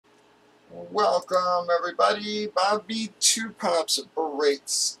Welcome everybody. Bobby Two Pops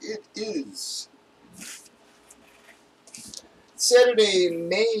breaks. It is Saturday,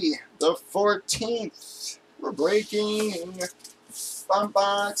 May the 14th. We're breaking Fun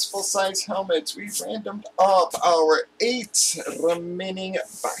Box full-size helmets. We randomed up our 8 remaining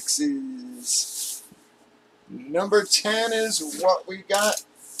boxes. Number 10 is what we got.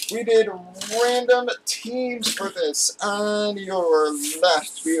 We did random teams for this. On your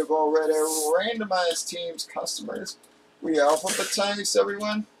left, we have already randomized teams, customers. We alphabetized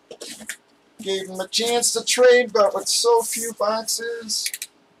everyone. Gave them a chance to trade, but with so few boxes,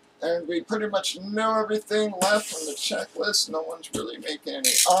 and we pretty much know everything left from the checklist. No one's really making any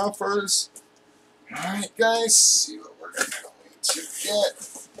offers. Alright guys, see what we're going to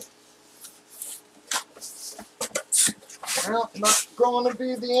get. Well, not going to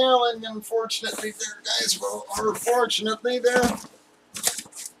be the Allen, unfortunately there, guys. Well, or fortunately there.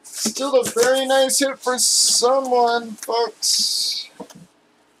 Still a very nice hit for someone, folks.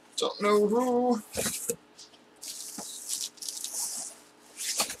 Don't know who.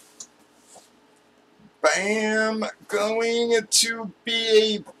 Bam! Going to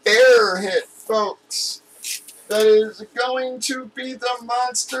be a bear hit, folks. That is going to be the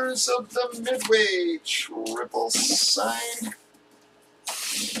Monsters of the Midway triple sign.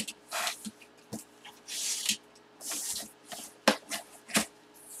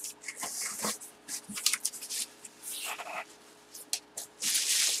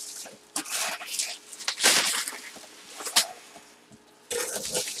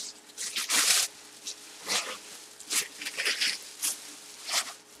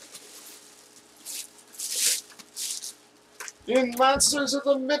 In Monsters of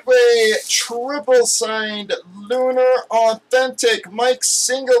the Midway, triple signed, Lunar Authentic, Mike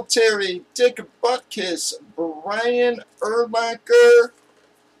Singletary, Dick Butkus, Brian Urlacher,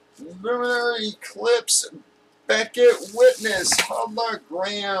 Lunar Eclipse, Beckett Witness,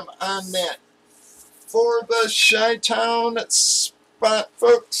 hologram on that. For the Chi-Town spot,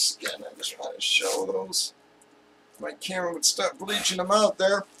 folks. Again, I just want to show those. My camera would stop bleaching them out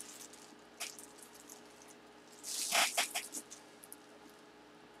there.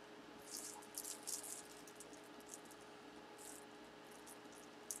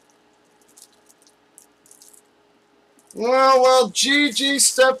 Well, Gigi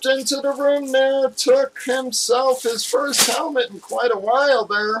stepped into the room there, took himself his first helmet in quite a while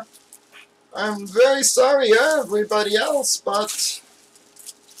there. I'm very sorry, everybody else, but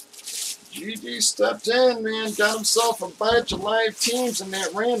Gigi stepped in, man, got himself a bunch of live teams in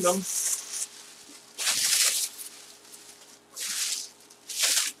that random.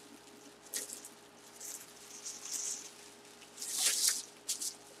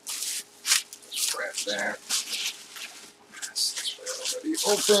 Scrap that.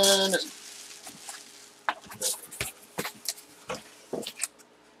 Open.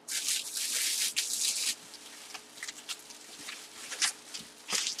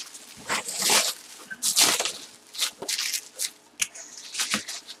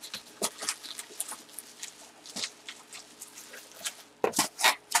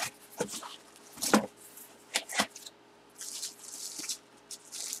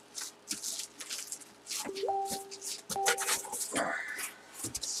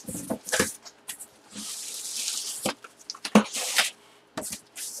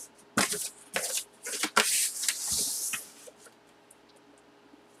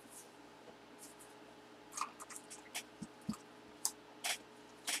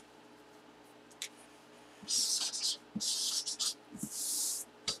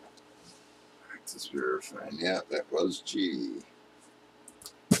 Verifying. Yeah, that was G.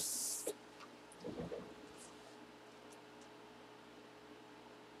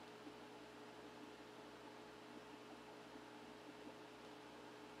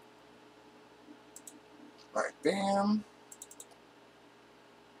 Alright, bam.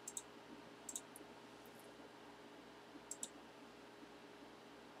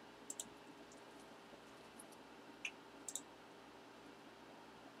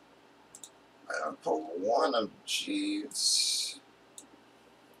 I'll pull one of G's.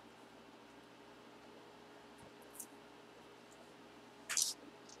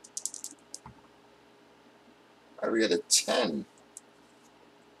 I get a 10.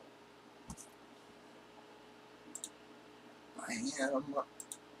 I am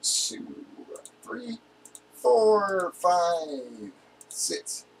 2, 3, 4, 5,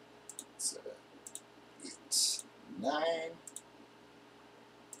 6, 7, 8, 9.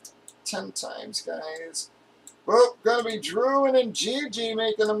 10 times, guys. Well, gonna be Drew and then Gigi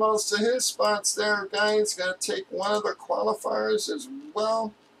making the most of his spots there, guys. Gotta take one of the qualifiers as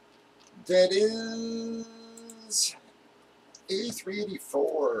well. That is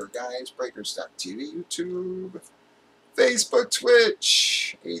A384, guys. Breakers.tv, YouTube, Facebook,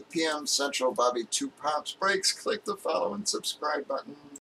 Twitch, 8 p.m. Central. Bobby 2 Pops Breaks. Click the follow and subscribe button.